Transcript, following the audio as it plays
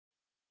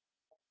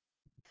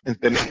In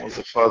the name of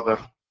the Father,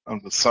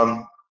 and the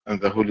Son,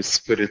 and the Holy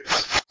Spirit,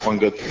 one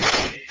God.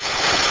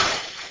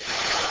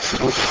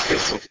 Through the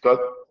grace of God,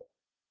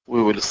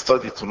 we will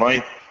study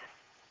tonight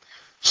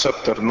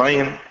chapter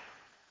 9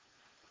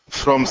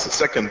 from the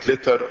second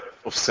letter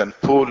of St.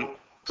 Paul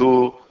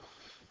to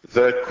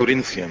the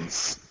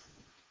Corinthians.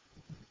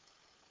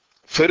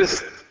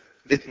 First,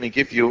 let me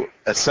give you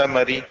a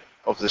summary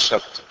of the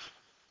chapter.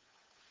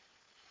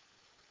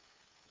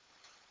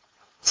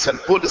 St.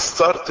 Paul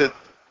started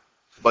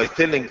by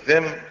telling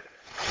them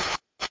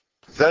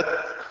that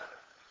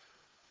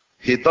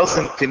he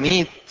doesn't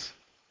need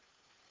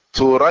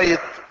to write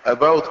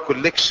about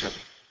collection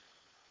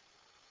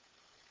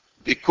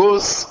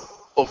because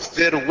of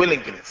their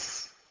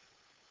willingness.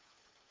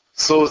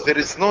 So there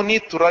is no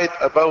need to write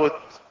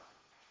about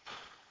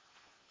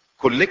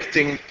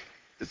collecting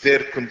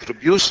their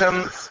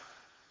contributions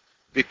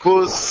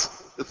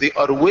because they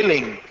are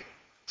willing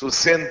to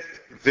send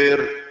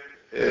their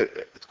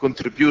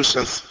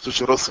contributions to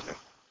Jerusalem.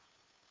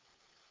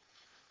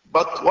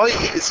 But why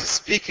is he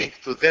speaking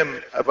to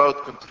them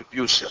about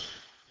contribution?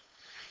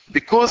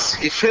 Because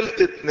he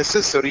felt it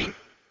necessary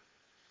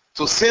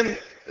to send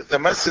the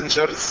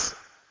messengers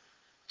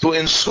to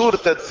ensure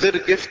that their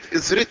gift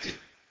is ready.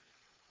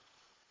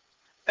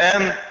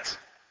 And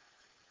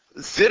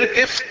their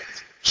gift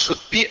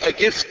should be a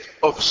gift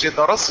of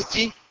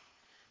generosity,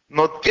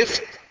 not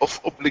gift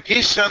of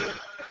obligation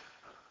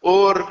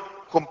or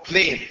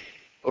complaint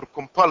or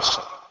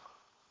compulsion.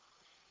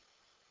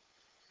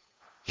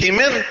 He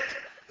meant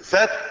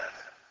that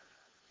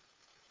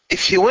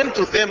if he went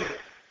to them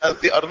and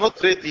they are not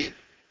ready,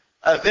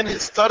 and then he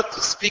started to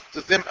speak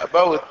to them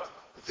about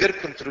their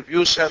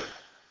contribution,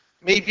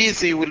 maybe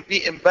they will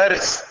be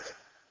embarrassed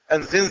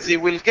and then they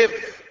will give.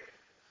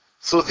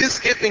 So this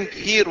giving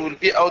here will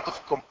be out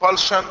of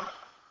compulsion,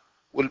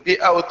 will be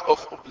out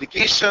of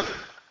obligation,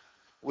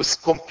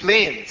 with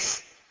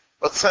complaints.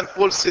 But St.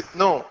 Paul said,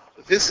 no,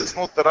 this is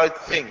not the right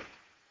thing.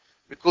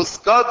 Because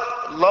God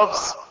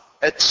loves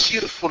a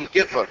cheerful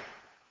giver.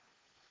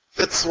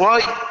 That's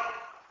why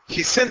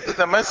he sent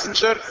the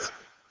messengers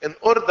in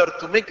order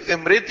to make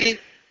them ready,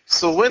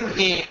 so when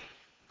he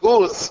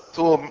goes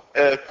to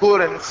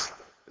Corinth,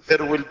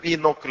 there will be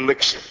no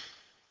collection.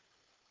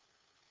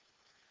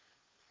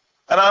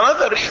 And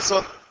another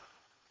reason,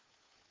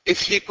 if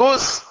he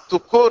goes to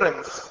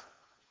Corinth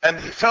and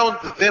he found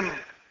them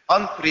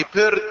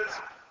unprepared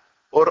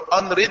or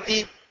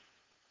unready,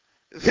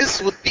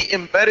 this would be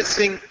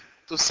embarrassing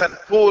to St.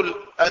 Paul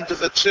and to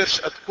the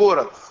church at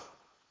Corinth.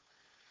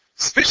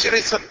 Especially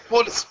St.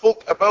 Paul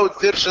spoke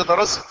about their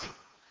generosity,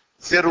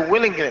 their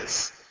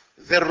willingness,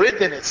 their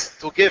readiness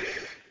to give.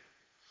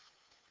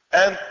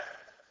 And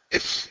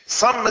if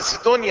some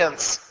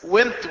Macedonians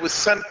went with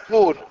St.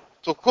 Paul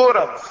to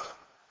Corinth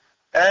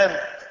and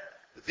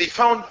they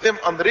found them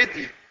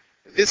unready,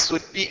 this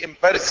would be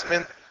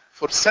embarrassment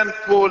for St.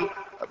 Paul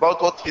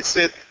about what he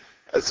said,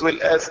 as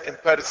well as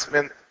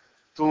embarrassment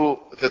to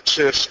the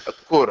church at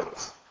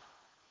Corinth.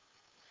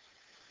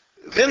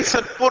 Then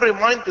St. Paul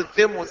reminded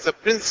them with the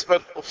principle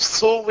of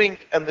sowing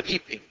and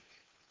reaping.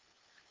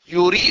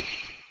 You reap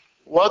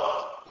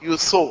what you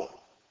sow.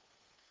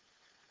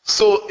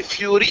 So if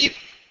you reap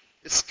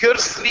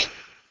scarcely,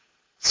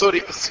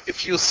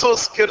 if you sow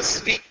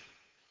scarcely,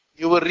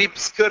 you will reap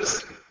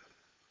scarcely.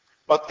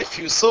 But if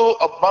you sow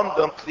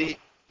abundantly,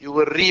 you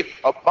will reap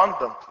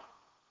abundantly.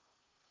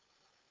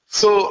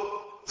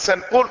 So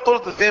St. Paul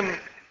told them,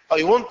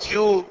 I want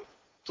you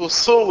to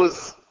sow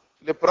with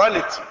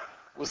liberality,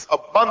 with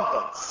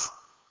abundance.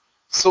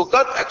 So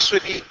God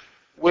actually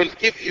will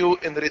give you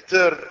in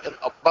return in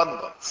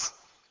abundance.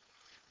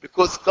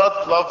 Because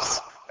God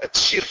loves a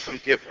cheerful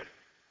giver.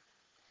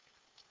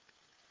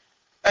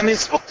 And he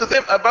spoke to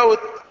them about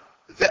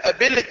the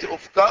ability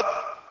of God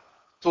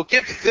to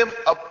give them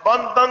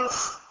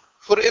abundance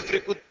for every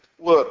good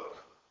work.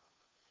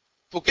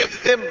 To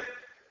give them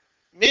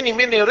many,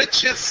 many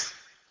riches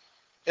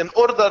in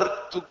order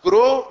to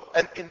grow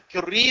and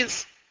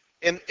increase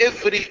in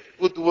every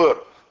good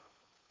work.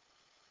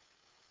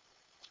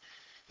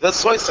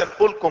 That's why St.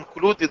 Paul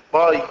concluded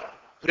by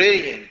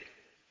praying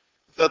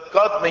that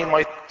God may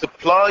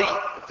multiply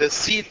the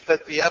seed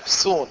that they have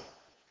sown,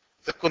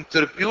 the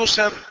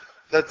contribution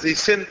that they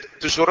sent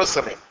to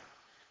Jerusalem.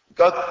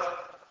 God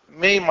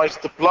may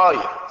multiply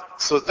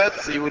it so that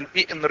they will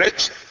be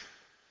enriched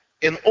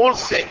in all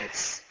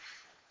things,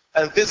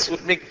 and this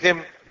will make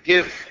them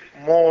give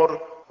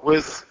more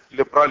with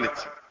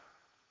liberality.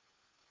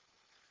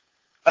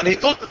 And he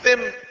told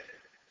them,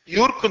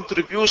 your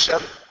contribution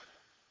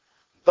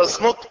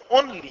does not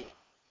only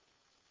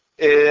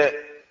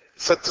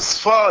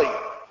satisfy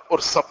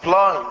or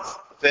supplies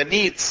the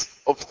needs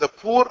of the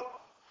poor,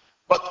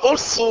 but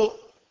also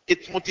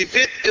it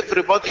motivates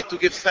everybody to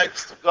give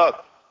thanks to God.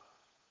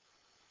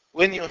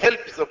 When you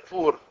help the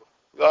poor,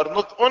 you are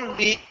not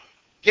only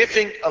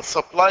giving and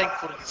supplying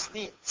for his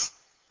needs,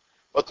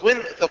 but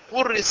when the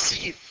poor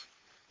receive,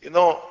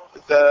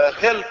 the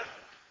help,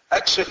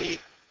 actually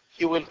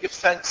he will give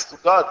thanks to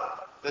God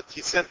that he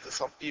sent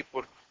some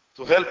people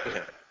to help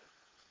him.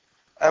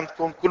 and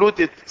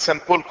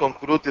St. Paul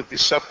concluded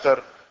this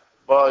chapter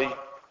by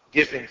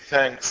giving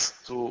thanks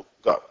to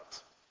God.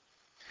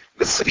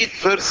 Let's read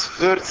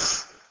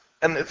verse,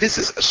 and this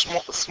is a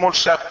small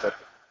chapter,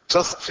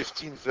 just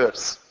 15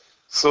 verse.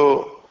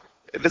 So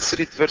let's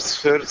read verse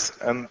first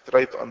and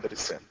try to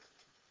understand.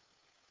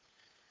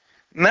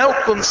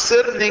 Now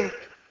concerning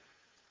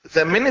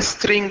the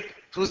ministering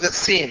to the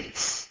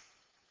saints,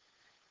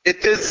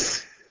 it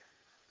is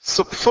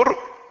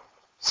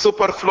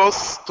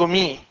superfluous to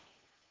me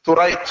to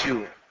write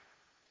you.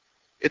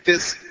 It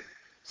is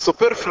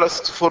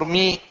superfluous for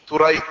me to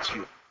write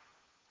you.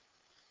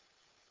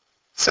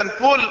 St.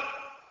 Paul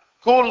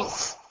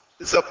calls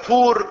the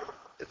poor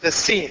the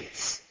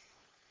saints.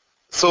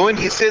 So when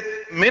he said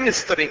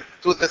ministering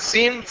to the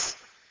saints,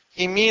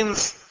 he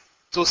means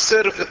to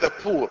serve the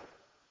poor,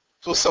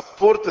 to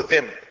support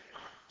them,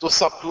 to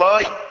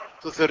supply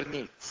to their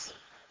needs.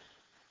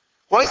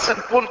 Why St.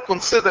 Paul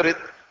considered it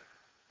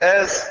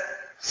as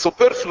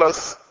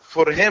superfluous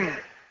for him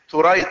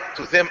to write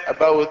to them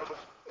about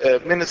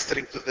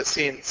ministering to the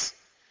saints?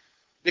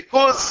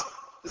 Because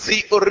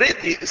they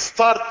already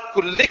start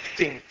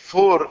collecting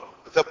for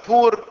the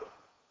poor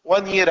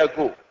 1 year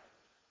ago.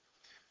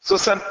 So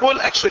St. Paul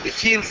actually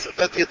feels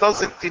that he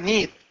doesn't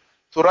need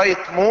to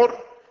write more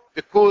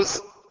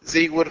because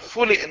they were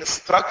fully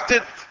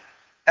instructed,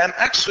 and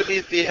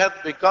actually they had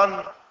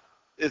begun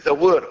the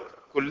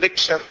work,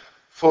 collection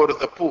for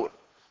the poor.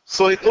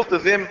 So he told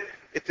them,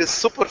 it is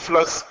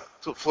superfluous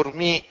for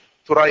me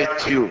to write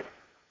to you.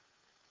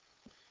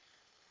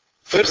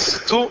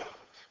 Verse 2,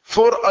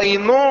 for I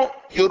know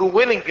your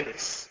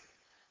willingness,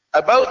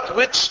 about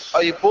which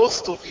I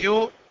boast of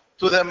you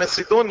to the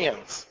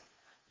Macedonians,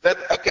 that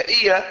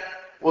Achaia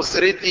was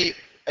ready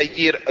a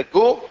year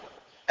ago,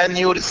 and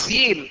your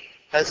zeal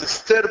has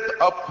stirred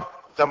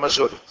up the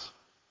majority.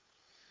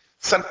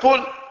 St.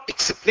 Paul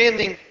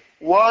explaining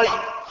why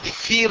he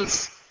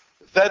feels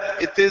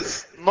that it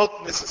is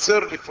not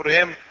necessarily for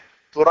him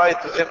to write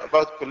to them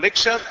about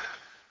collection.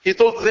 He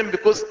told them,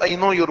 because I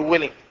know your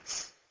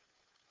willingness.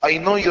 I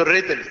know your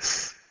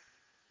readiness.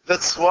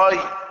 That's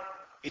why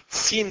it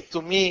seemed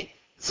to me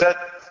that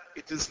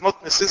it is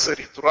not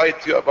necessary to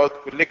write to you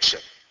about collection.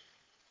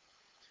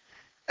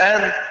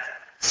 And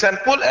St.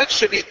 Paul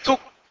actually took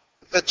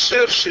the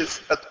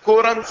churches at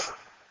Corinth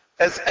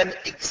as an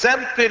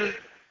example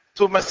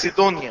to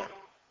Macedonia.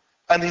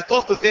 And he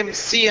told them,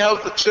 see how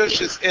the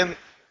churches in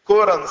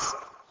Corinth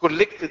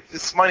collected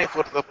this money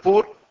for the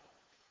poor,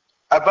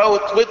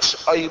 about which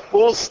I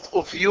boast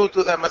of you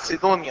to the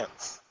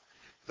Macedonians.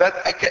 That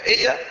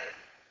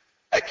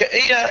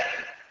Achaia,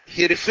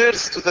 he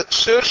refers to the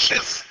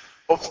churches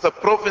of the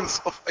province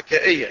of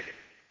Achaia,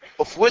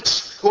 of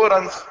which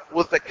Corinth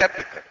was the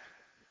capital.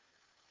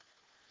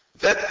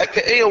 That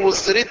Achaia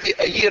was ready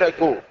a year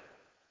ago.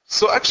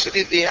 So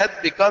actually they had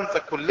begun the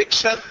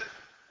collection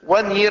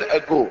 1 year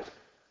ago.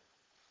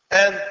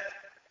 And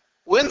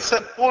when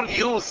St. Paul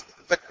used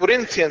the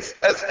Corinthians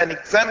as an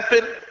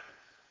example,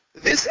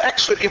 this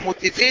actually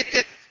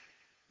motivated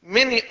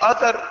many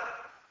other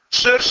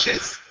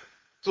churches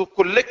to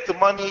collect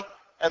money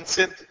and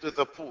send it to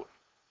the poor.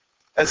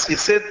 As he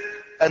said,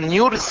 and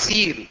your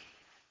zeal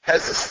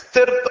has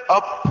stirred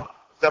up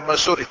the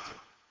majority,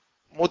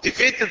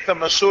 motivated the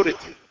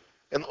majority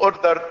in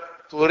order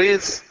to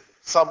raise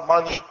some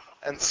money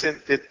and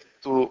send it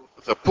to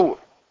the poor.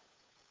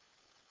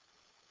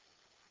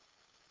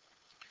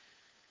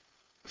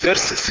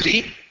 Verse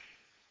 3,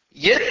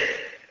 yet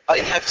I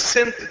have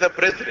sent the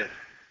brethren.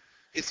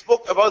 He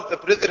spoke about the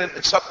brethren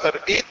in chapter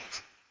 8.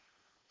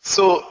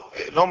 So,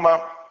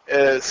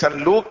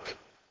 St. Luke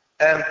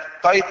and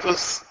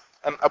Titus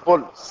and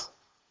Apollos.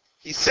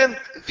 He sent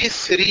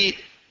these 3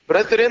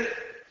 brethren,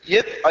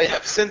 yet I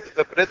have sent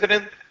the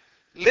brethren,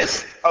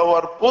 lest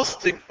our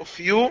boasting of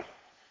you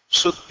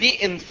should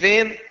be in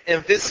vain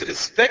in this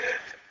respect,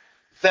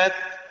 that,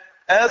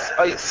 as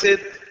I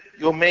said,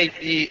 you may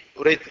be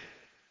ready.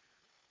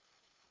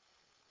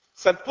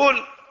 St. Paul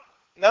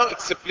now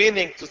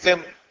explaining to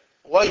them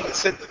why he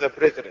sent the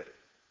brethren.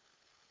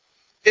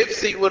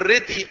 If they were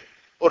ready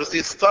or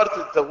they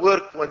started the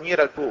work 1 year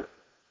ago,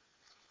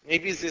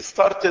 maybe they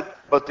started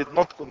but did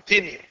not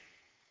continue.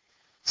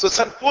 So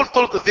St. Paul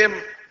told them,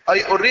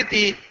 I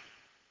already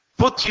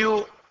put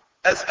you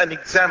as an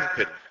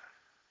example,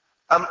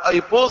 and I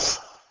boast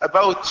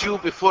about you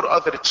before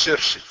other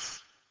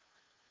churches.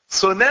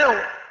 So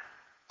now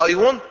I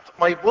want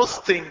my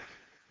boasting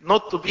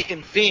not to be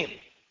in vain.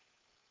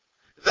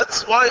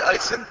 That's why I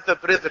sent the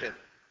brethren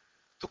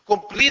to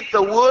complete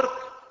the work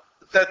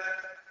that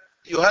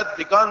you had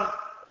begun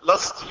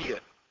last year.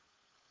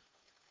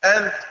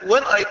 And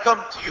when I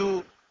come to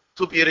you,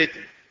 to be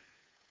ready.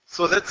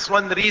 So that's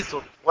one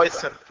reason why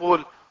St.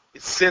 Paul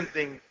is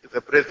sending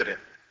the brethren,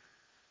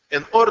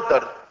 in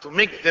order to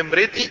make them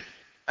ready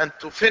and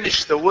to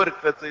finish the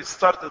work that they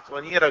started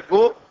 1 year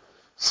ago,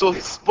 so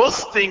his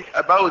boasting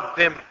about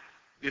them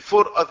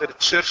before other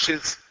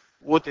churches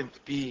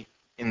wouldn't be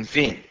in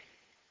vain.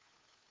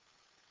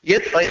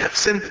 Yet I have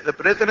sent the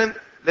brethren,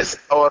 lest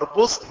our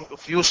boasting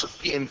of you should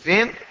be in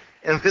vain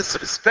in this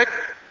respect,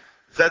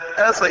 that,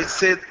 as I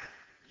said,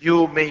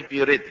 you may be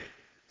ready.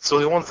 So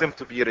he wants them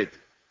to be ready.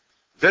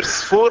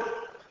 Verse 4,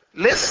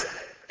 lest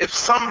if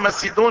some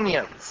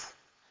Macedonians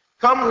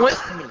come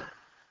with me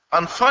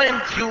and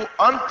find you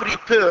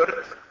unprepared,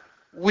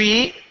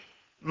 we,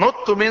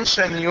 not to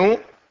mention you,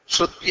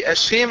 should be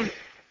ashamed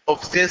of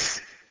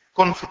this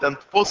confident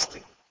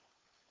boasting.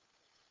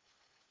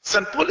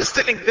 St. Paul is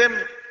telling them,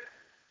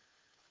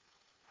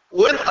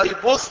 when I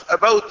boast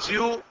about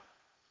you,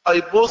 I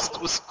boast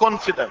with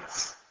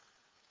confidence.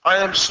 I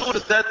am sure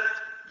that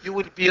you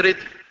will be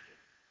ready.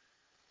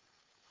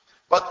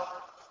 But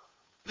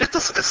let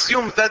us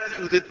assume that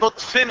you did not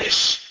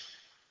finish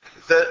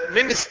the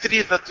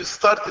ministry that you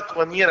started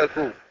 1 year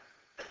ago,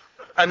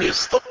 and you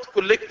stopped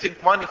collecting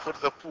money for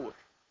the poor.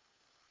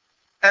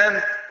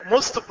 And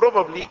most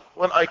probably,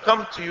 when I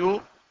come to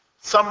you,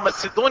 some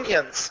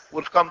Macedonians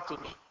will come to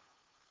me,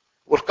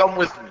 will come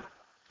with me.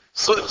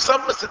 So if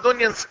some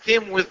Macedonians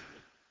came with me,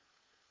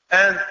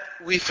 and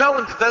we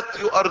found that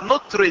you are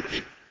not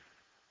ready,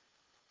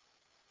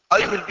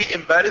 I will be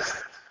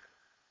embarrassed.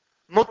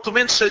 Not to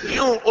mention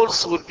you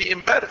also will be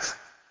embarrassed.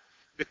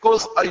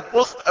 Because I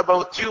boast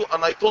about you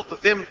and I told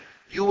them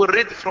you were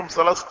ready from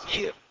the last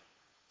year.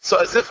 So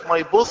as if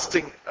my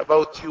boasting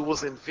about you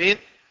was in vain.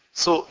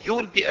 So you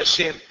will be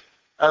ashamed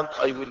and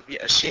I will be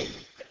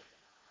ashamed.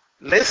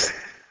 Lest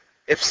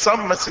if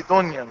some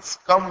Macedonians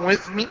come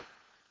with me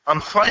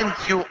and find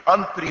you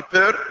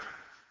unprepared,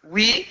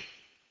 we,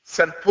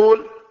 St.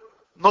 Paul,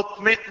 not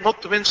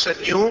to mention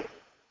you,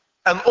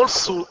 and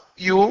also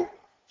you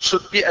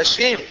should be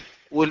ashamed,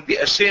 will be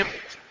ashamed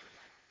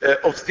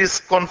of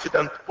this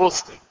confident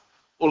boasting.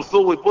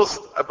 Although we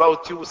boast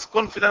about you with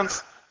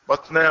confidence,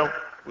 but now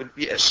will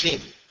be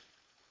ashamed.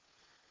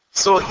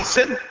 So he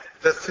sent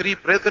the 3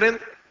 brethren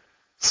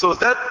so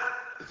that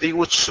they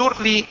would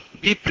surely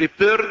be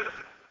prepared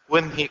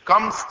when he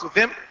comes to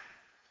them.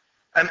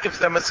 And if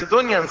the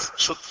Macedonians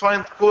should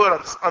find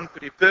Corinth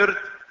unprepared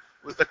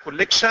with the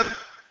collection,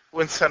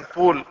 when St.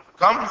 Paul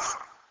comes,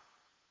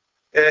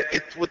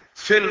 it would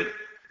fill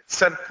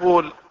St.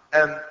 Paul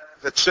and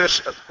the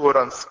church at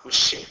Corinth with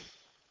shame.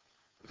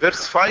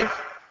 Verse 5,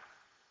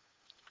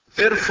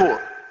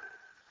 therefore,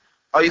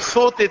 I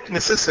thought it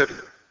necessary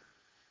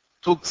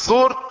to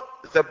exhort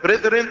the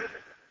brethren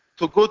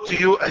to go to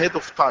you ahead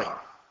of time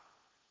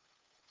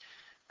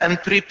and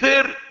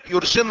prepare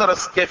your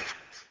generous gift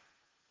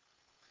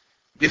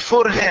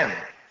beforehand,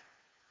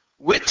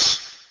 which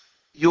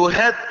you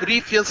had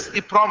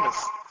previously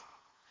promised,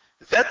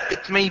 that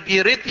it may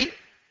be ready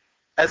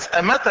as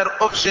a matter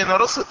of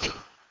generosity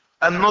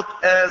and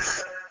not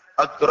as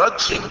a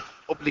grudging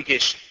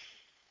obligation.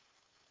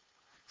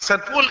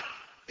 St. Paul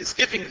is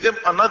giving them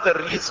another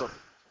reason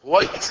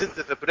why he sent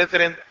the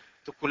brethren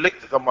to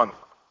collect the money.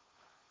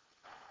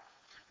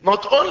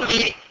 Not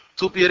only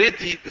to be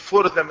ready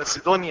before the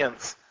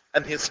Macedonians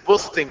and his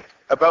boasting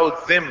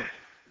about them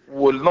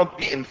will not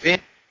be in vain,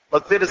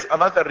 but there is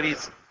another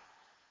reason.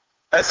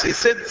 As he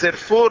said,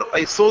 therefore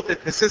I thought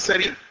it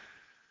necessary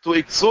to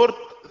exhort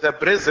the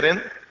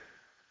brethren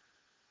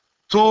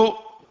to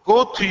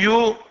go to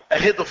you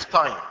ahead of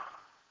time.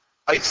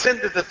 I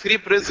sent the 3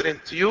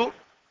 brethren to you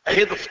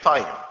ahead of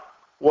time.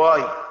 Why?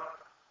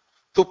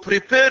 To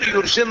prepare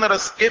your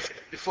generous gift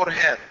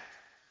beforehand,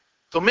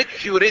 to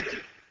make you ready,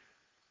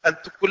 and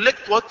to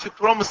collect what you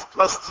promised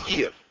last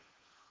year,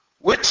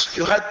 which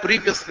you had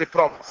previously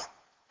promised.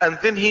 And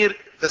then here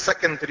the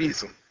second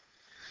reason,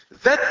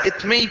 that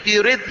it may be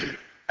ready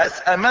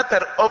as a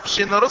matter of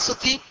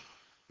generosity,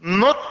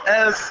 not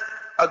as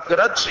a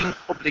grudging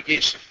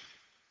obligation.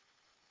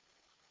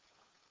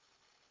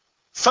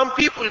 Some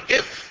people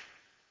give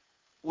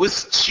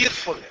with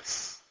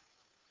cheerfulness.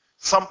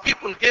 Some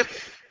people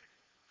give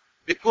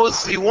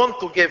because they want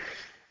to give.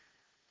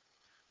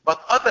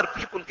 But other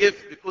people give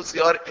because they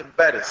are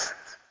embarrassed.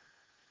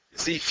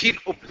 They feel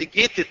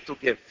obligated to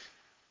give.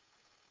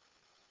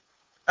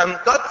 And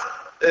God,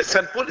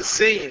 St. Paul is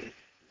saying,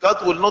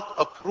 God will not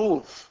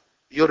approve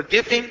your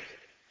giving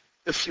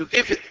if you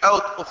give it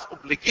out of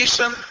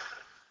obligation,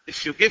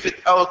 if you give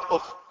it out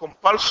of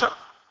compulsion,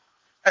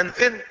 and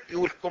then you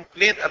will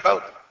complain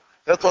about it.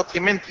 That's what he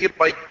meant here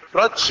by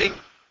grudging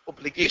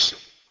obligation.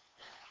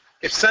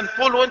 If St.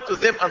 Paul went to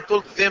them and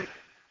told them,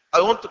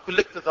 I want to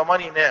collect the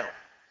money now,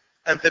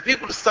 and the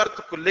people start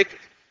to collect,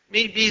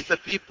 maybe the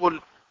people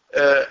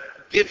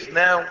give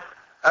now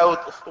out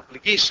of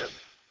obligation,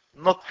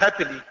 not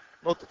happily,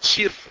 not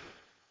cheerfully.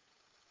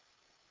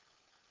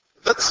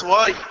 That's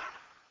why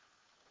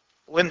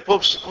when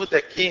Pope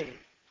Shenouda came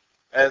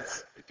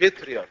as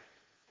patriarch,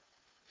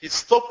 he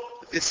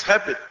stopped this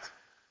habit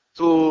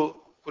to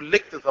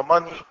collect the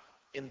money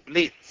in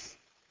plates.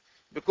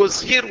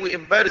 Because here we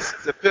embarrass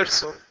the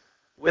person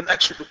when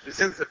actually we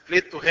present the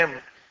plate to him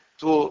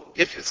to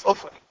give his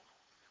offering.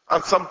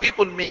 And some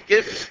people may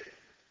give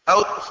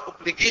out of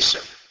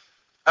obligation,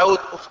 out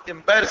of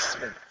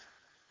embarrassment,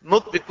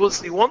 not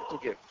because they want to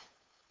give.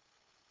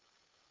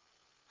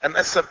 And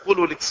as St. Paul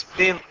will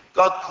explain,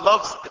 God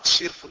loves a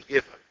cheerful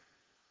giver.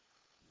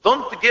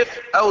 Don't give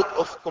out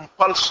of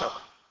compulsion.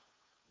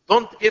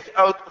 Don't give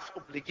out of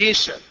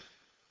obligation.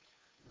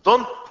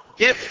 Don't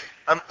give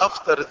and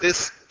after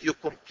this you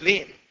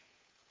complain.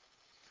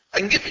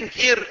 And giving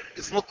here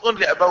is not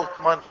only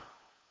about money,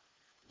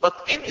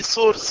 but any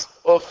source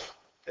of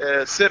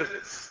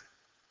service.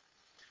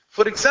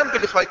 For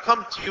example, if I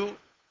come to you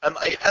and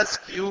I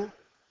ask you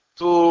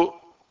to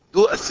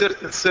do a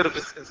certain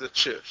service in the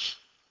church,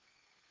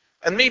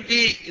 and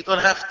maybe you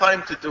don't have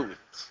time to do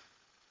it,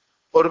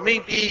 or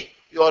maybe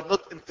you are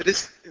not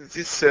interested in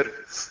this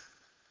service,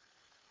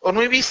 or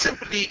maybe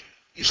simply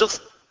you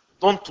just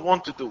don't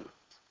want to do it,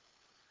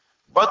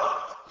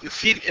 but you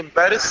feel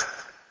embarrassed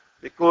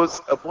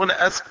because Abuna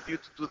asked you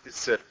to do this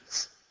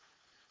service.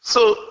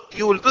 So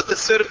you will do the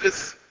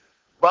service,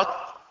 but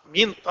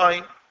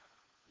meantime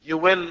you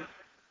will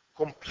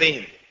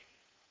complain,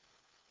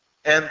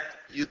 and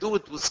you do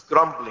it with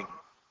grumbling,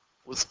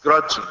 with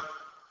grudging.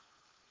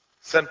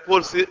 St.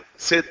 Paul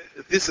said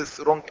this is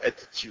the wrong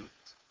attitude.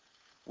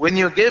 When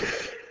you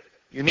give,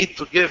 you need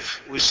to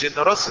give with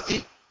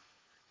generosity,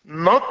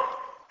 not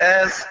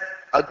as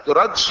a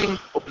grudging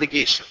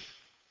obligation.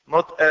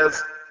 Not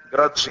as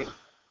grudging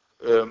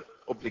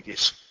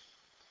obligation.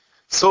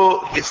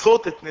 So he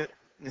thought it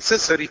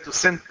necessary to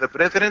send the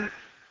brethren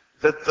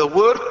that the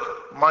work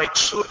might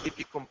surely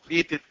be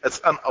completed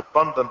as an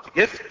abundant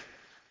gift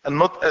and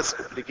not as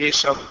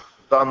obligation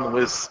done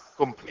with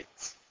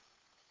complaints.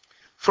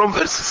 From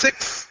verse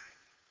 6,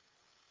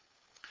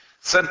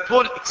 St.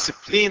 Paul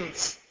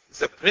explains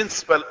the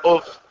principle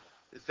of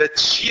the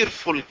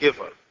cheerful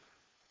giver.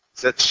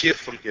 The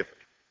cheerful giver.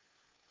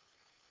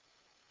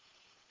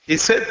 He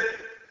said,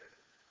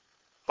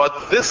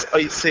 but this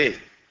I say,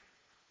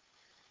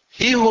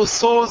 he who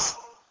sows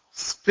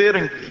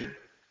sparingly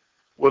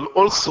will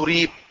also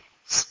reap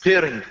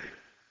sparingly.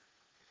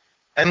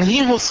 And he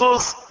who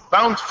sows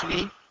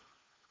bountifully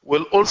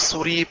will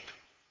also reap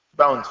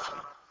bountifully.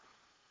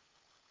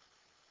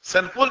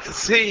 St. Paul is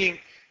saying,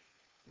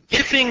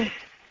 giving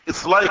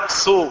is like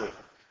sowing.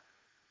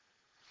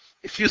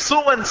 If you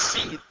sow one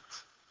seed,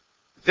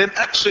 then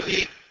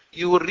actually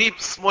you will reap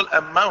small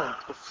amount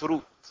of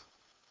fruit.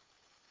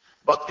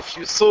 But if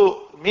you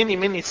sow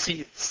many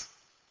seeds,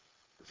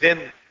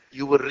 then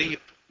you will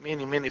reap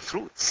many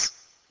fruits.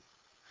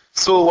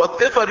 So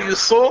whatever you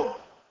sow,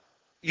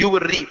 you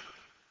will reap.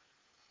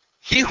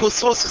 He who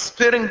sows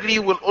sparingly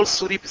will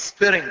also reap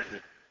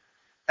sparingly.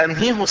 And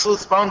he who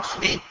sows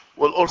bountifully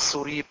will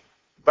also reap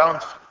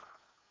bountifully.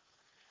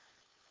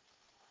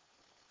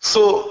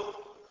 So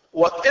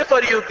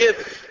whatever you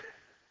give,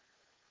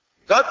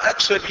 God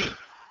actually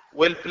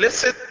will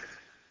bless it.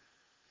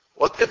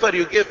 Whatever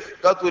you give,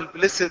 God will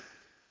bless it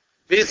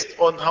based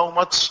on how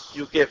much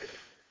you give.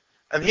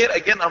 And here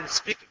again, I'm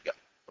speaking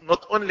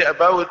not only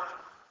about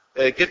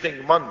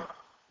giving money,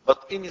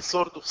 but any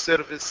sort of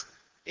service,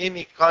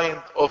 any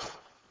kind of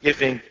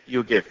giving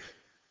you give.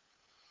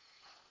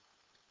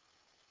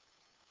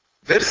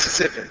 Verse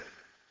 7,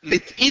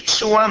 let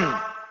each one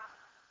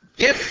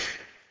give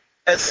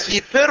as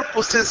he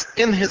purposes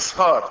in his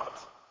heart,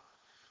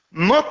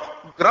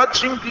 not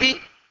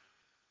grudgingly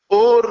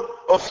or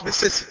of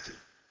necessity,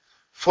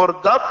 for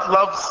God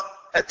loves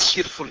a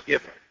cheerful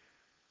giver.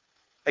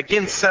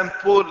 Again, St.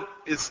 Paul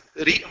is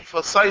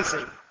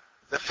re-emphasizing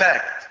the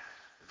fact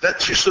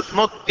that you should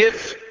not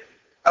give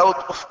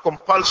out of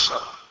compulsion,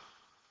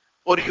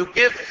 or you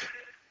give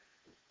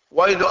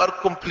while you are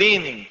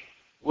complaining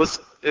with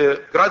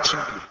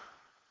grudgingly,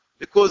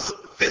 because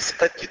this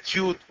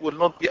attitude will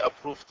not be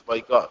approved by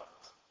God.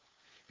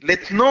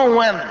 Let no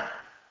one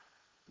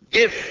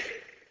give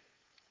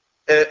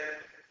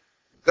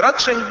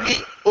grudgingly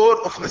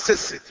or of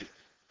necessity.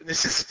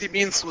 Necessity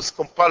means with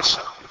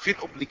compulsion. You feel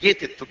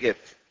obligated to give.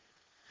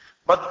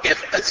 But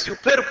give as you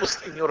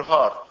purposed in your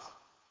heart.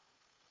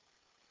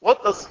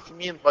 What does it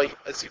mean by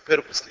as you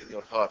purposed in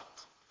your heart?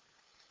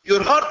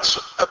 Your heart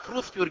should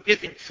approve your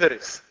giving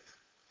first.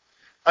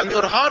 And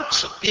your heart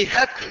should be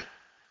happy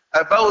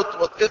about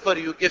whatever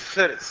you give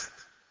first.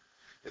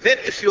 Then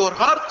if your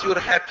heart you're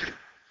happy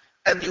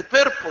and you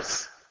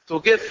purpose to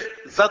give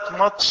that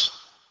much,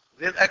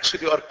 then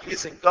actually you are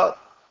pleasing God,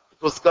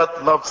 because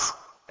God loves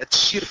a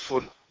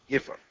cheerful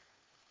giver.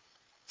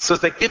 So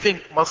the giving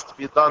must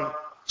be done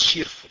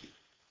cheerfully.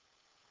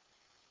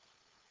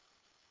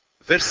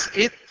 Verse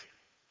 8,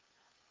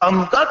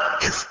 and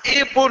God is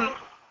able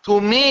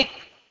to make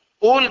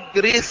all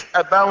grace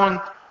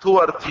abound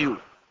toward you,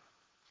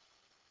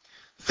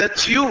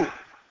 that you,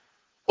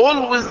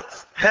 always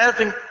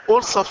having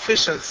all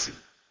sufficiency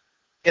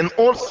in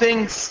all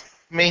things,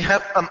 may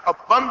have an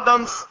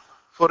abundance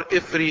for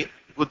every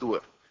good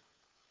work.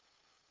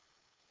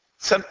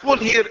 St. Paul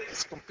here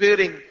is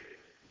comparing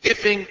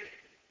giving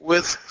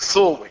with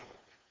sowing.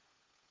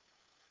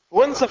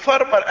 When the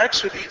farmer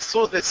actually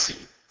sows the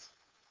seed,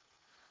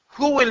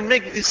 who will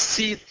make this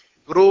seed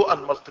grow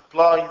and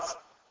multiply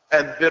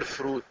and bear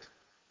fruit?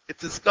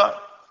 It is God.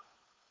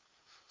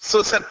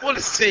 So St. Paul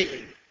is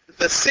saying,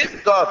 the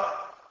same God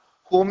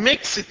who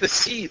makes the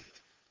seed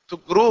to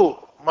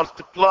grow,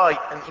 multiply,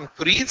 and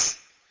increase,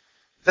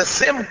 the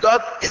same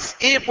God is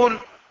able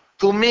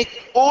to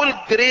make all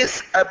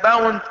grace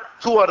abound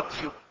toward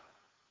you.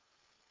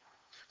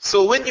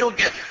 So when you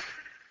give,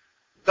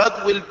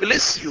 God will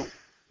bless you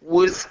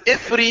with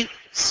every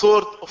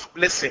sort of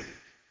blessing.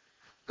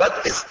 God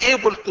is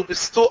able to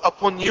bestow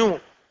upon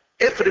you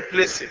every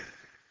blessing,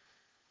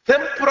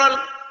 temporal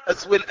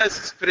as well as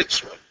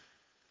spiritual,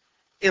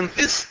 in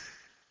this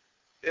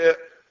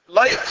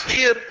life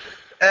here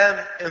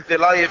and in the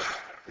life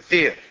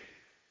there,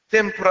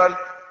 temporal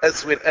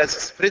as well as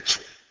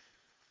spiritual.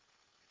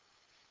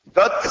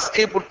 God is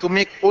able to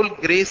make all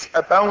grace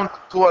abound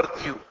toward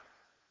you,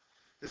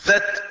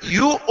 that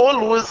you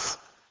always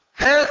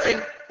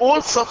having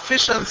all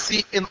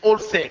sufficiency in all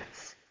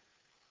things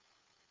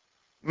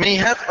may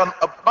have an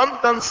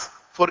abundance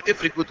for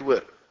every good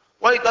work.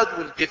 Why God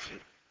will give you?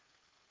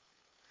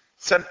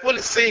 St. Paul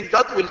is saying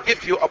God will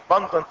give you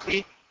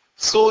abundantly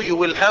so you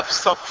will have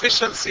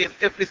sufficiency in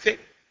everything.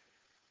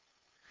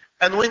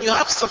 And when you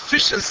have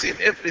sufficiency in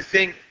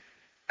everything,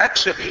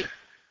 actually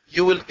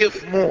you will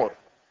give more.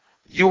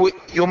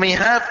 You may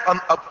have an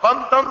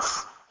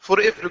abundance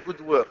for every good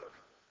work.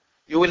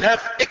 You will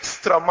have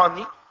extra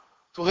money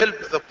to help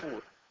the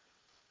poor.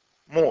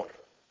 More.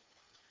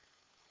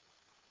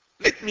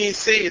 Let me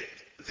say it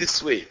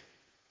this way.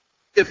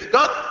 If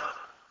God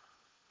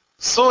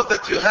saw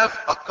that you have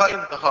a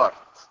kind heart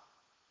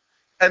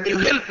and you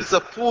help the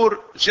poor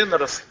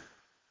generously,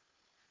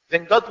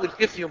 then God will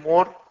give you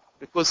more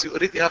because you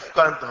already have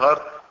kind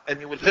heart and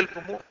you will help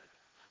more.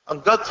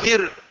 And God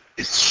here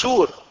is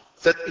sure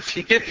that if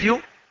He gives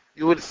you,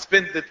 you will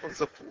spend it on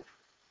the poor.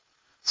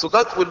 So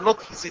God will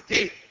not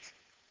hesitate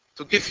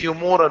to give you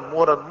more and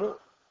more and more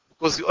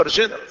because you are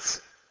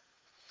generous.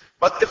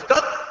 But if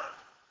God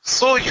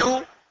saw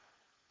you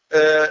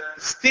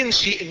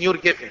stingy in your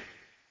giving,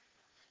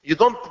 you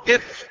don't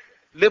give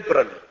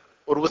liberally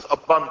or with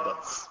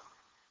abundance,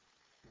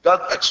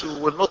 God actually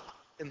will not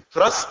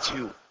entrust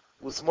you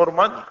with more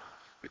money,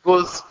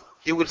 because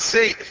He will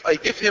say, if I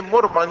give him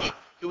more money,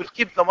 he will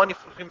keep the money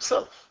for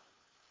himself.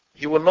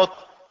 He will not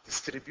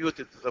distribute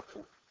it to the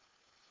poor.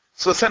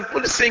 So St.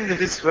 Paul is saying in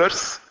this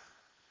verse,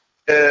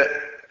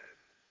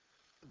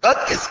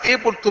 God is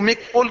able to make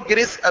all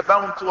grace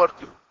abound toward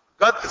you.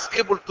 God is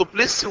able to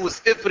bless you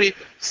with every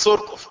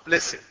sort of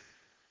blessing.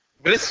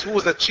 Bless you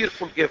with a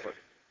cheerful giver.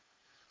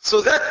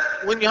 So that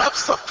when you have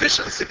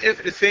sufficiency in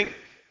everything,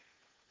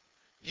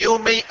 you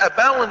may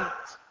abound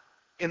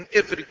in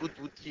every good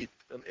deed,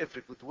 in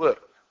every good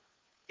work.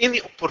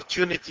 Any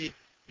opportunity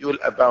you will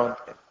abound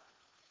in.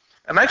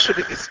 And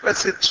actually this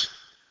passage,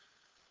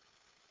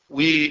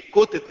 we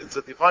quote it in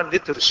the Divine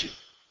Liturgy,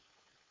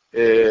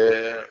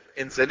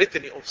 in the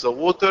Litany of the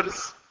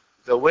Waters,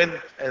 the Wind,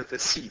 and the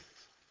Seed.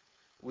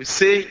 We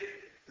say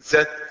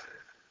that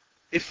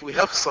if we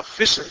have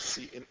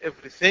sufficiency in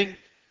everything,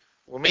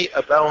 we may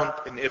abound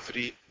in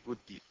every good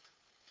deed.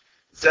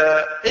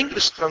 The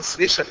English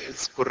translation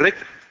is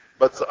correct,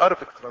 but the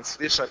Arabic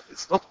translation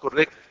is not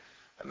correct.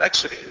 And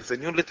actually, in the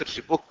New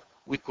Liturgy book,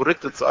 we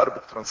corrected the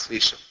Arabic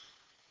translation.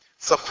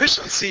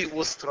 Sufficiency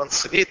was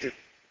translated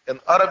in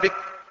Arabic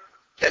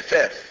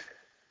كفاف.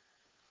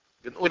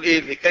 بنقول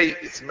ايه؟ لكي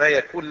إذ ما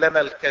يكون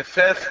لنا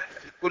الكفاف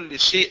في كل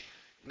شيء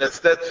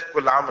نزداد في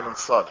كل عمل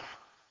صالح.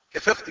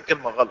 كفاف دي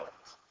كلمة غلط.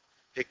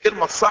 هي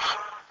الكلمة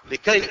الصح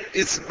لكي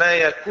إذ ما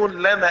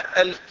يكون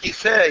لنا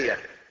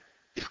الكفاية.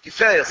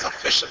 الكفاية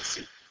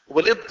sufficiency.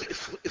 وبالقبط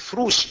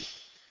افروشي.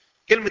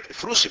 كلمة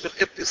افروشي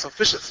بالقبط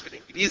sufficiency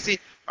بالانجليزي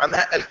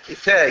معناها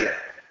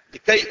الكفاية.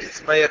 لكي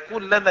إذ ما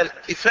يكون لنا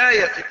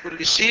الكفاية في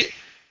كل شيء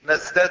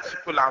نزداد في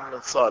كل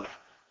عمل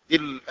صالح. دي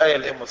الآية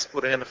اللي هي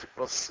مذكورة هنا في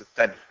كورنثوس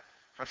الثانية.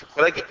 احنا في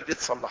الخلاج الجديد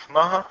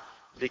صلحناها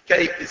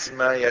لكي إذ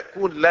ما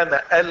يكون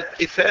لنا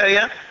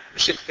الكفاية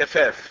مش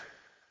الكفاف.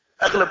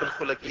 أغلب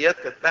الخلاجيات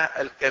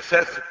كتبها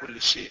الكفاف في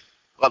كل شيء.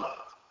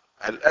 غلط.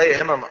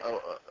 الآية هنا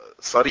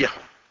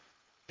صريحة.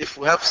 If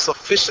we have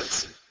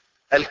sufficiency,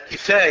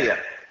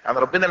 الكفاية، يعني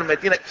ربنا لما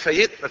يدينا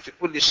كفايتنا في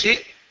كل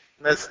شيء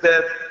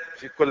نزداد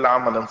في كل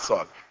عمل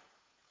صالح.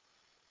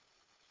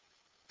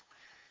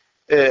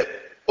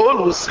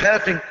 Always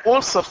having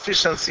all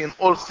sufficiency in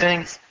all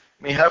things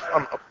may have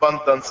an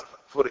abundance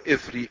for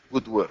every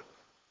good work.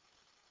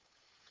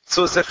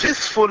 So the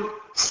faithful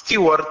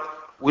steward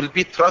will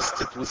be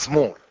trusted with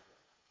more.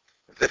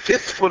 The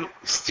faithful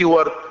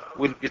steward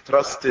will be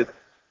trusted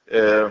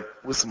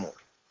with more.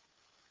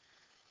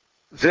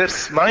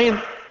 Verse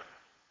 9,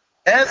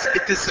 as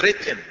it is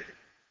written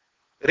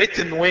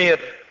where?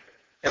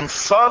 In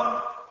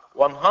Psalm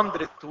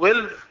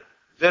 112,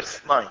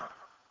 verse 9.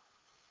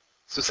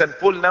 So St.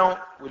 Paul now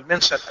will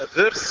mention a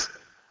verse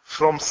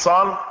from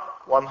Psalm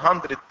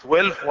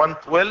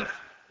 112,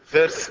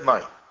 verse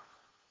 9.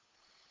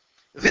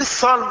 This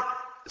psalm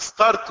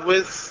starts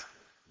with,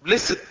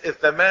 blessed is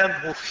the man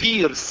who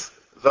fears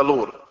the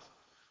Lord.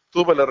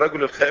 طوبى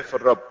للرجل الخائف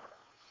الرب.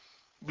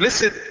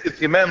 Blessed is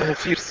the man who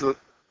fears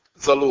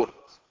the Lord.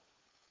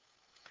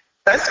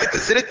 As it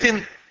is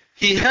written,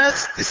 he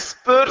has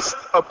dispersed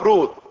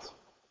abroad.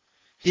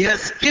 He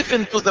has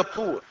given to the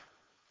poor.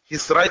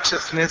 His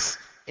righteousness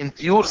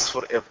endures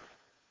forever.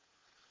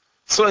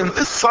 So in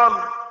this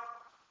psalm,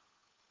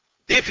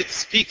 David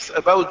speaks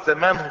about the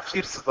man who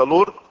fears the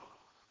Lord,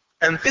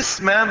 and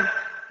this man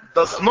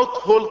does not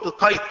hold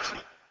tightly,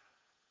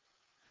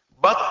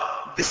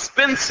 but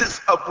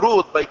dispenses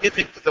abroad by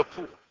giving to the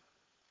poor.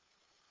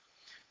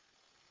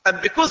 And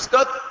because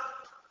God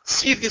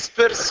sees this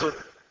person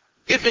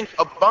giving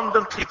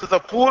abundantly to the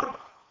poor,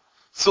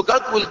 so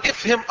God will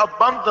give him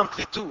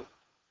abundantly too.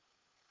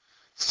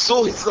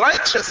 So his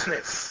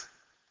righteousness,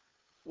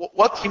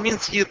 what he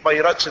means here by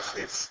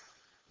righteousness,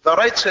 the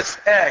righteous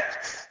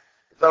acts,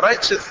 the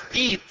righteous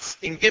deeds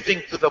in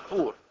giving to the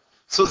poor.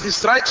 So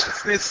this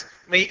righteousness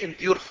may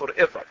endure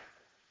forever.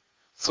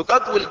 So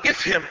God will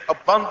give him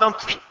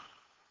abundantly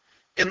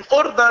in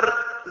order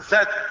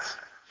that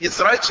his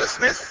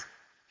righteousness,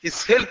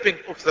 his helping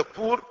of the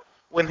poor,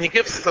 when he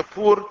gives the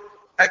poor,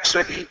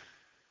 actually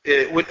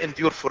will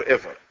endure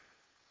forever.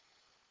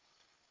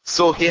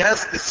 So he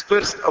has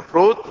dispersed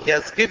abroad, he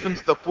has given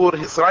to the poor,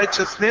 his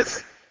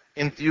righteousness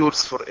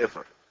endures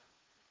forever.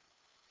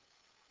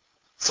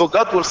 So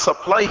God will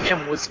supply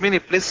him with many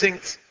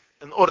blessings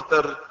in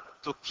order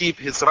to keep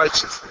his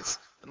righteousness,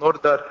 in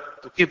order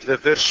to keep the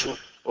virtue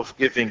of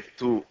giving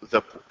to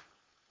the poor.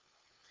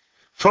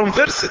 From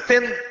verse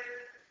 10,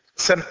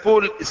 St.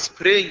 Paul is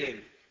praying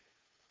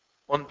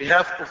on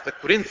behalf of the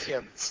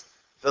Corinthians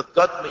that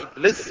God may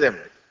bless them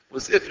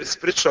with every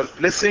spiritual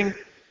blessing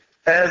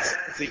as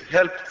they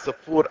helped the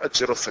poor at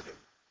Jerusalem.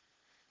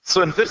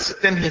 So in verse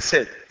 10 he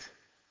said,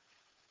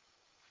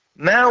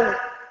 now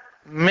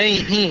may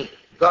he,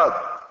 God,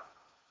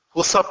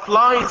 who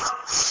supplies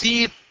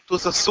seed to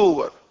the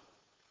sower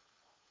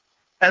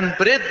and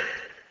bread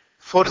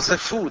for the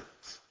food,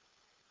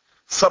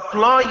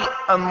 supply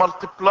and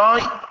multiply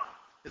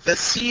the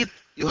seed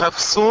you have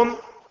sown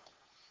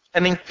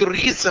and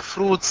increase the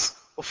fruits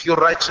of your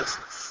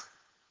righteousness.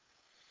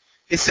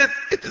 He said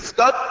it is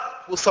God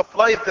who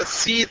supplies the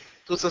seed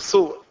to the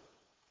sower.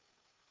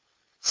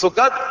 So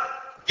God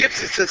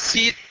gives the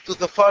seed to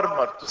the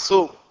farmer to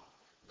sow.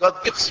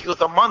 God gives you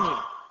the money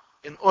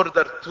in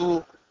order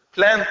to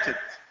plant it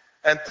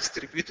and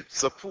distribute it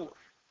to the poor.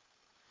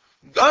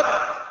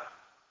 God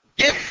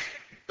gives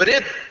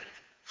bread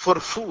for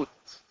food.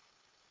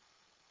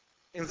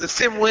 In the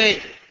same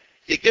way,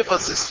 He gave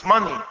us this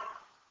money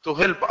to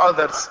help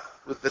others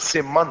with the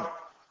same money.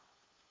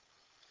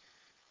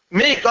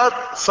 May God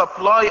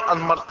supply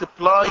and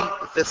multiply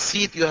the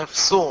seed you have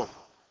sown,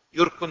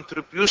 your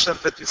contribution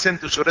that you sent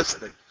to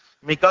Jerusalem.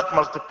 May God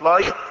multiply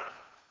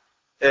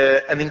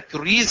it and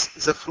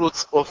increase the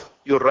fruits of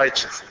your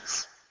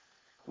righteousness.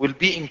 Will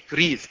be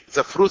increased.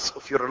 The fruits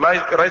of your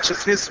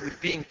righteousness will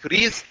be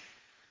increased,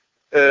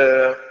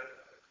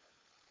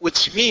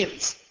 which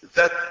means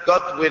that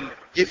God will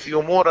give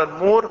you more and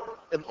more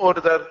in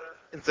order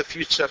in the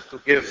future to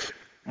give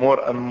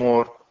more and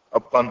more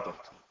abundantly.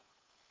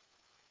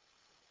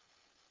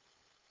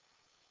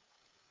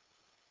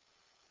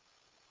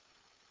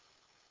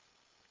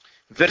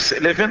 Verse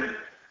 11,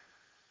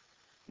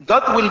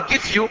 God will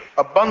give you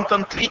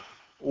abundantly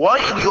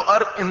while you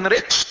are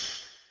enriched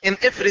in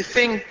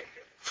everything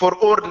for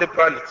all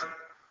liberality.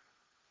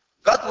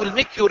 God will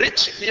make you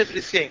rich in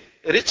everything,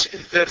 rich in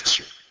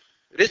virtue,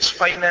 rich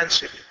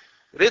financially,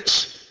 rich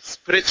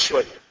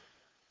spiritually.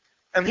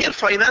 And here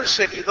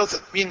financially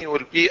doesn't mean you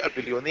will be a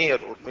billionaire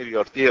or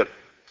milliardaire,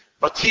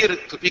 but here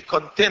to be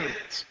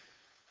content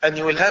and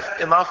you will have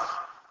enough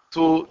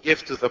to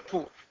give to the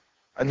poor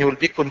and you will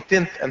be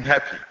content and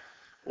happy.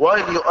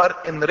 While you are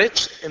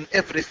enriched in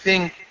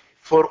everything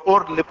for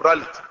all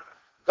liberality.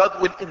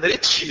 God will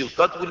enrich you.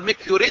 God will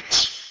make you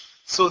rich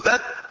so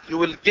that you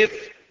will give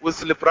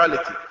with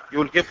liberality. You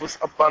will give with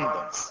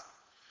abundance.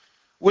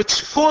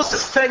 Which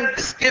causes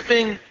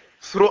thanksgiving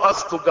through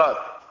us to God.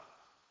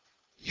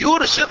 Your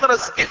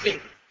generous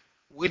giving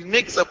will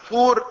make the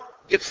poor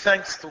give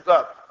thanks to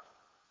God.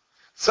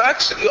 So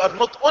actually you are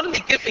not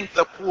only giving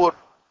the poor,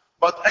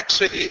 but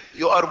actually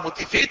you are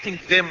motivating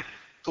them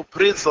to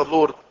praise the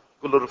Lord,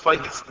 glorify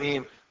His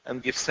name,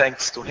 and give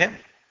thanks to Him.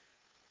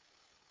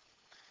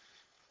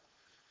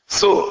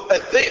 So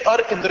as they are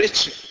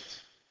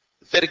enriched,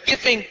 their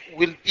giving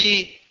will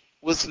be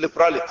with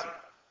liberality.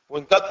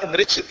 When God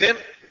enriches them,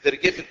 their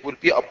giving will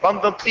be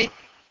abundantly,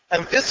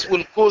 and this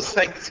will cause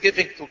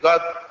thanksgiving to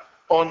God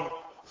on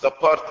the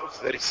part of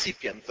the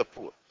recipient, the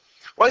poor.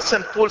 Why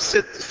St. Paul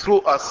said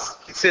through us?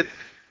 He said,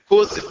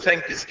 cause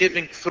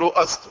thanksgiving through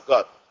us to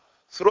God.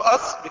 Through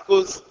us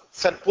because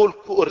St. Paul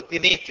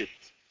coordinated.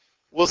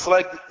 Was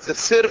like the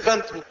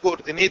servant who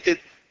coordinated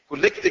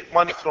collecting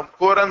money from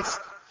Corinth,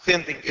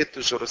 sending it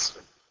to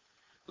Jerusalem.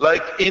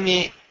 Like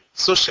any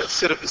social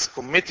service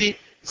committee,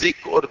 they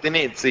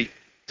coordinate. They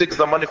take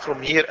the money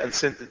from here and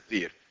send it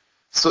there.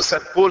 So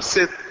St. Paul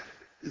said,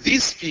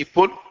 these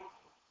people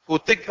who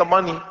take the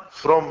money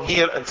from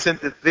here and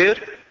send it there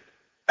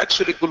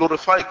actually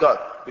glorify God.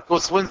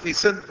 Because when they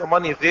send the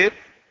money there,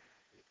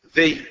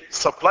 they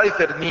supply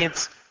their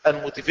needs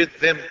and motivate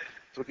them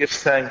to give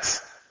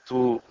thanks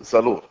to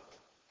the Lord.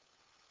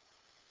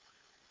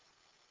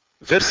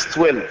 Verse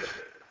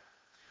 12.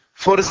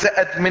 For the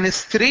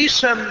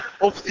administration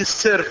of this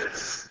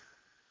service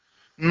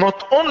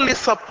not only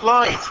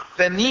supplies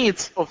the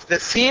needs of the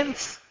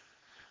saints,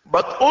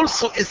 but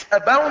also is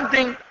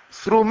abounding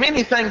through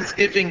many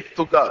thanksgiving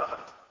to God.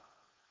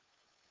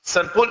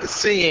 St. Paul is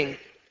saying,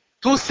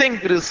 two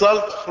things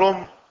result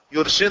from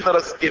your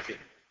generous giving.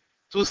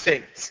 Two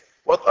things.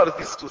 What are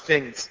these two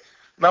things?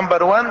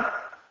 Number one,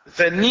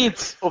 the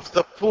needs of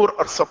the poor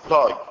are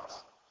supplied.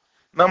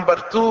 Number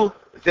two,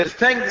 their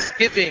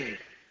thanksgiving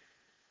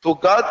to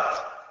God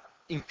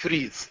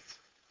increased,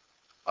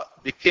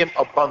 became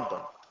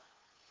abundant.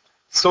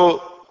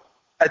 So,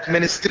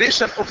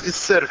 administration of this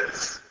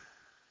service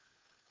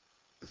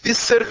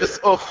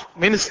of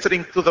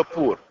ministering to the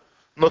poor,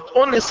 not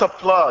only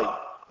supply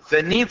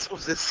the needs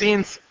of the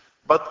saints,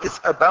 but is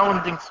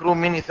abounding through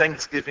many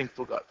thanksgiving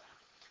to God.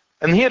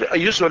 And here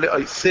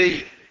I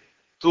say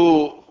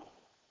to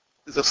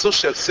the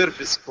social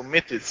service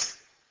committees,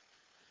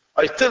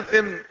 I tell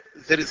them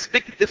there is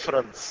big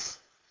difference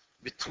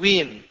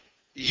between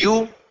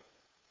you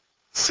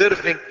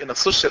serving in a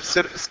social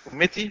service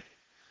committee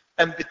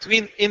and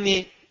between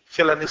any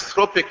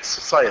philanthropic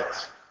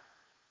society.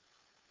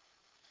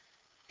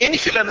 Any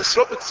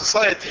philanthropic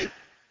society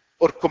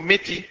or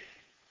committee,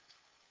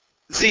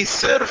 they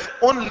serve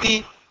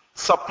only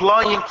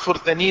supplying for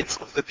the needs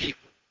of the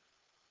people.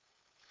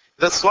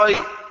 That's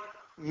why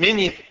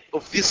many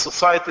of these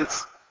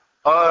societies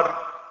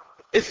are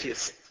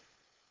atheists,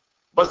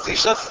 but they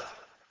just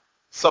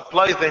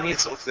supply the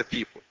needs of the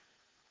people.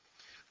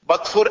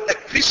 But for a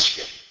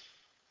Christian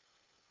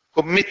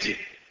committee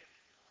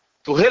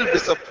to help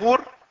the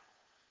poor,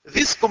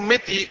 this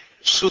committee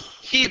should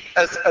keep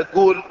as a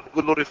goal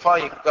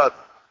glorifying God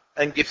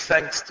and give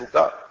thanks to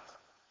God.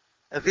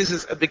 And this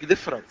is a big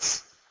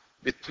difference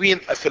between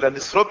a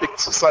philanthropic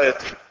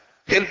society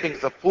helping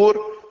the poor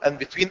and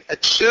between a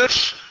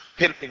church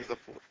helping the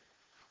poor.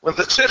 When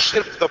the church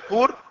helps the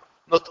poor,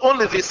 not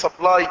only they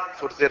supply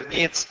for their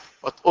needs,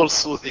 but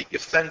also they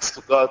give thanks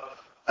to God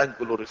and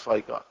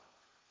glorify God.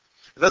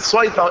 That's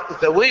why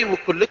the way we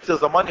collect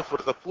the money for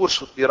the poor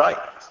should be right.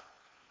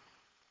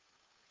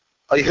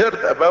 I heard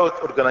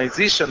about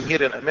organization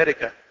here in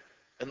America.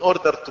 In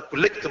order to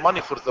collect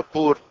money for the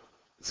poor,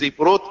 they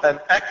brought an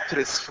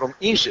actress from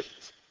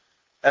Egypt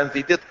and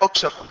they did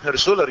auction on her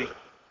jewelry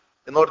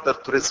in order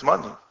to raise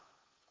money.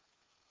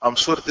 I'm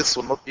sure this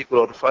will not be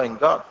glorifying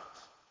God.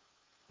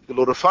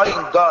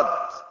 Glorifying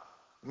God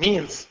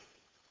means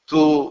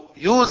to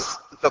use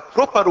the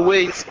proper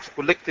ways of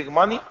collecting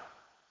money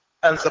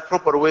and the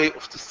proper way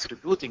of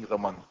distributing the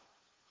money.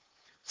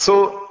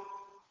 So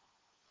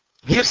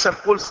here St.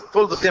 Paul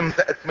told them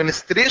the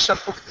administration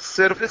of the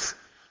service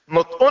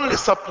not only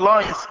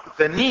supplies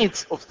the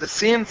needs of the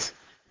saints,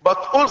 but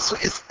also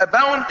is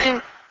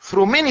abounding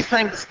through many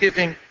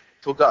thanksgiving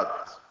to God.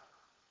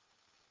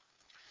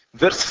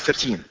 Verse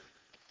 13.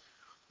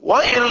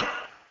 While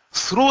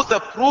through the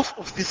proof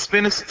of this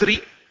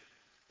ministry,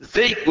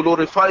 they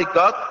glorify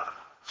God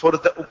for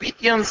the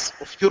obedience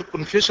of your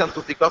confession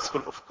to the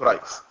gospel of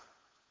Christ.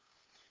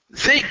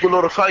 They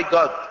glorify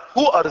God.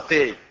 Who are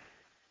they?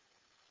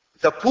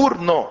 The poor?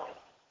 No.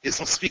 He's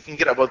not speaking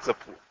here about the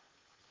poor.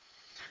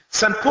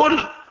 St. Paul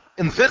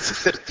in verse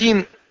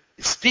 13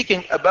 is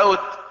speaking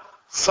about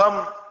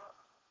some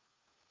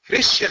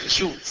Christian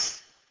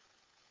Jews.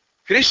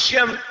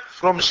 Christian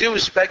from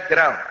Jewish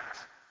background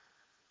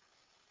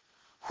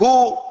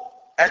who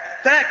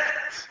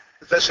attacked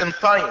the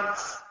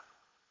Gentiles,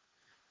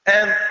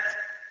 and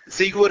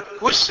they were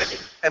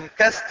questioning and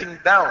casting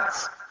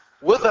doubts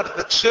whether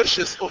the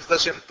churches of the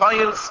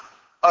Gentiles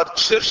are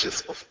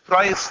churches of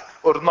Christ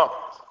or not.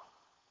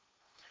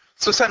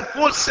 So St.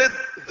 Paul said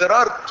there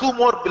are two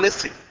more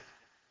blessings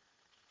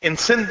in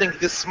sending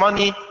this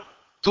money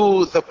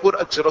to the poor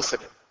at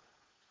Jerusalem.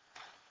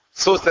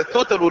 So the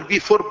total will be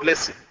 4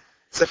 blessings.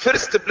 The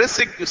first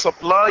blessing, you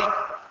supply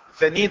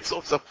the needs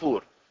of the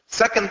poor.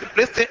 Second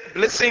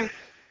blessing,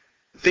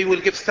 they will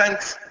give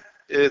thanks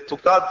to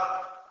God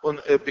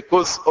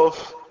because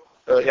of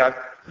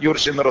your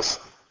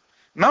generosity.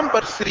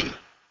 Number 3,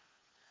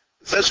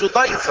 the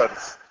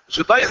Judaizers.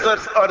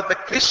 Judaizers are the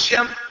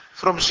Christian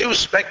from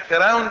Jewish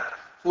background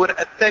who are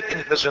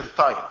attacking the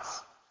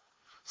Gentiles.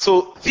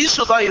 So these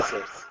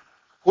Judaizers,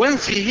 when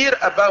they hear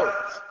about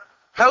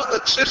how the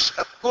church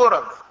at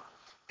Corinth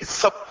is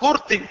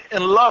supporting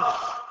in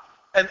love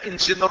and in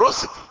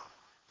generosity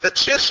the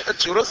church at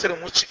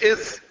Jerusalem, which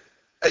is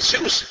a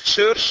Jewish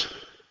church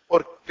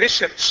or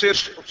Christian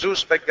church of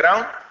Jewish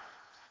background,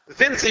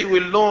 then they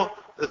will know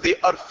that they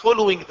are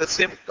following the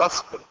same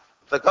gospel,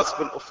 the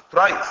gospel of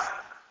Christ,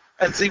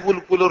 and they will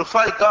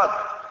glorify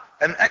God.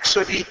 And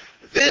actually,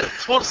 their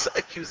false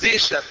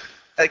accusation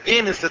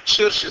against the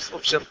churches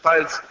of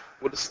Gentiles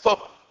will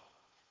stop.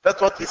 That's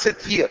what he said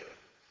here.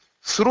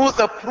 Through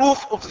the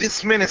proof of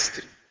this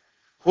ministry,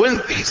 when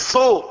they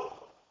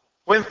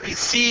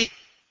see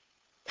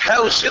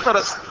how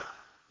generously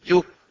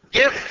you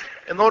give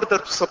in order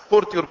to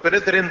support your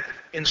brethren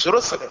in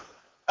Jerusalem.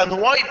 And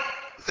why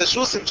the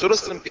Jews in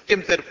Jerusalem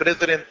became their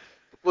brethren?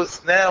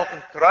 Because now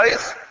in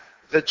Christ,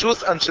 the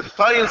Jews and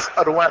Gentiles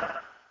are one.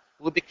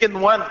 We became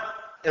one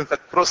in the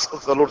cross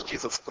of the Lord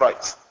Jesus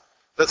Christ.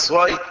 That's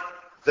why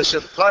the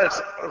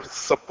Gentiles are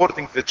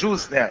supporting the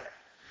Jews now.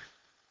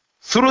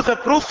 Through the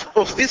proof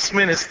of this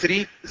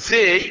ministry,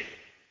 they,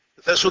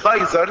 the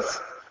Judaizers,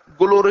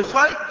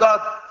 glorify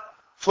God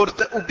for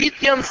the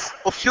obedience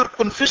of your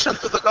confession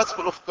to the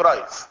gospel of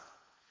Christ.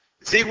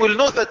 They will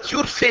know that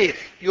your faith,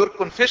 your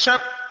confession,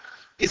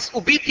 is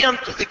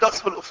obedient to the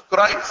gospel of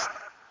Christ,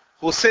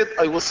 who said,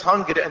 I was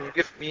hungry and you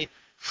gave me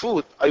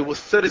food. I was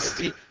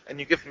thirsty and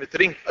you gave me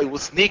drink. I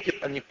was naked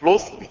and you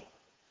clothed me.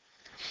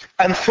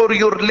 And for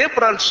your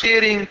liberal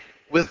sharing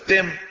with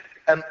them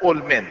and all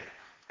men.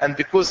 And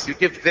because you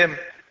give them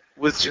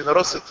with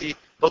generosity,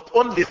 not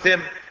only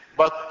them,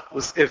 but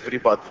with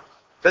everybody.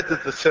 That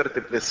is the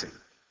third blessing.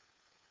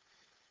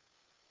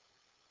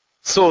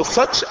 So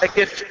such a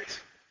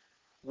gift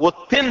would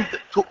tend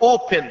to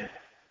open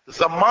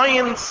the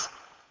minds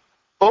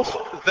of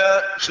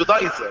the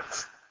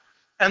Judaizers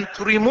and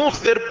to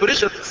remove their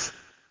prejudice.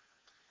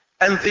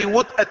 And they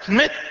would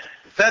admit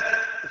that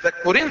the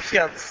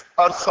Corinthians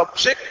are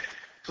subject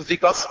to the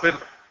gospel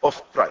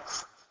of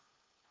Christ.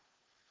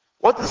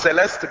 What is the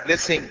last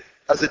blessing?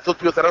 As I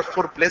told you, there are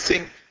 4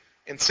 blessings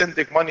in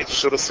sending money to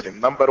Jerusalem.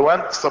 Number 1,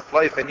 to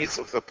supply the needs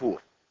of the poor.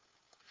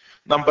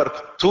 Number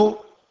 2,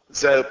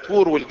 the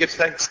poor will give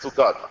thanks to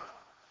God.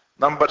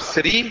 Number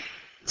 3,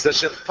 the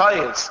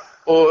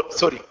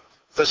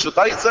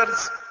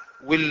Judaizers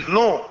will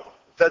know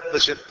that the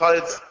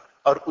Gentiles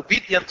are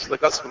obedient to the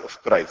gospel of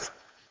Christ.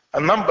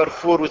 And number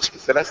 4, which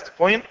is the last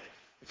point,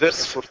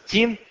 verse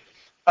 14,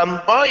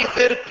 and by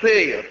their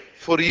prayer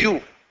for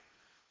you,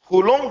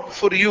 who long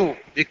for you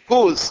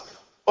because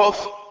of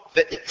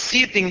the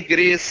exceeding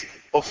grace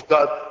of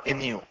God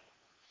in you.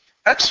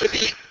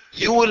 Actually,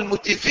 you will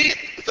motivate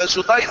the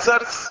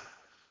Judaizers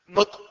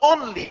not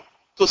only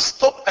to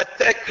stop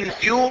attacking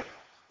you,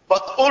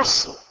 but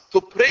also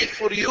to pray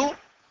for you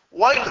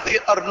while they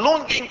are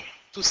longing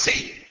to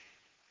see,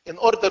 in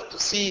order to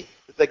see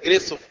the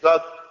grace of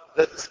God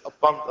that is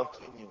abundant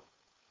in you.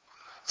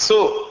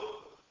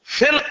 So,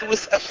 filled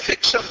with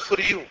affection for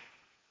you,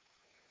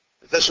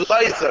 the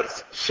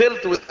Judaizers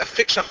filled with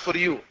affection for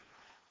you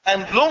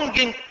and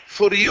longing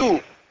for you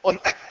on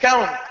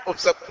account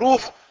of the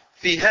proof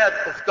they had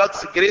of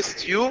God's grace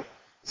to you,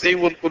 they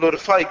will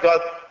glorify God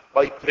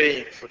by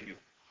praying for you.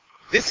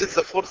 This is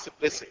the 4th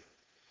blessing.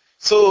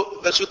 So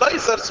the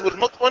Judaizers will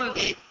not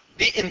only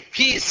be in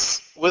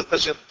peace with the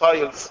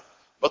Gentiles,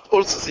 but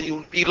also they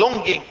will be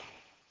longing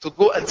to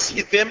go and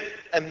see them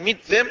and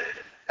meet them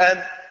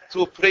and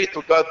to pray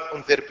to God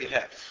on their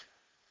behalf.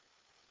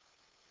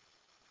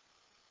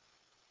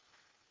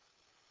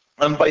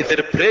 And by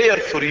their prayer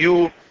for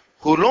you,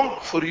 who long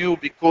for you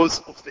because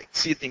of the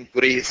exceeding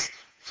grace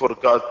for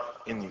God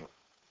in you.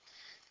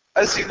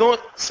 As you know,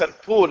 St.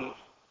 Paul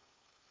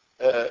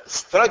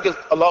struggled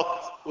a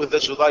lot with the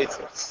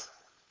Judaizers.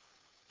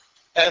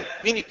 And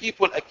many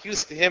people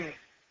accused him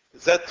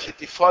that he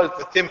defiled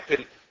the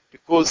temple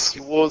because he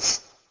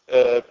was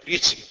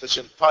preaching the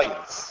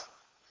Gentiles.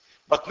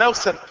 But now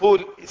St. Paul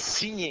is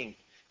seeing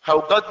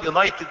how God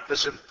united the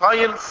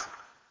Gentiles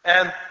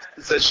and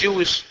the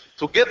Jewish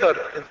together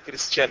in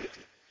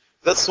Christianity.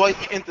 That's why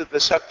he ended the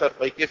chapter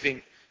by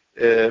giving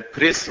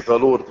praise to the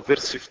Lord.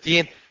 Verse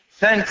 15,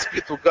 thanks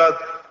be to God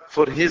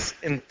for his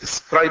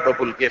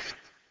indescribable gift.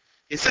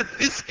 He said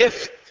this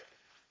gift,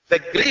 the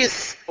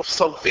grace of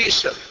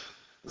salvation,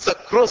 the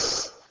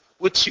cross,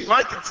 which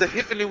united the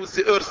heavenly with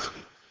the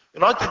earthly,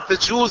 united the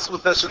Jews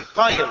with the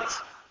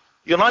Gentiles,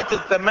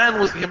 united the man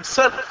with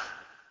himself.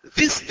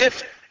 This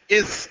gift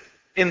is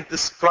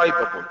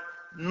indescribable.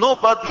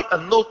 Nobody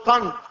and no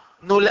tongue,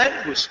 no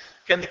language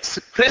can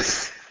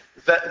express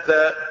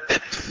the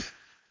depth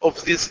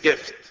of this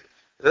gift.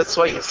 That's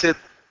why he said,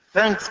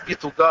 thanks be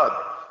to God.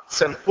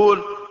 St.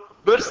 Paul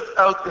burst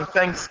out in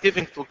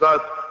thanksgiving to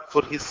God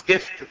for his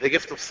gift, the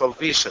gift of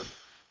salvation,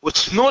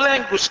 which no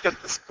language can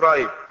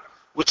describe,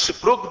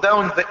 which broke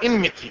down the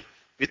enmity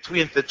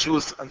between the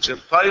Jews and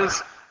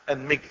Gentiles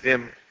and make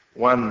them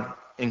one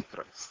in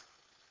Christ.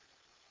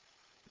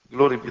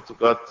 Glory be to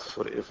God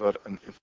forever and ever.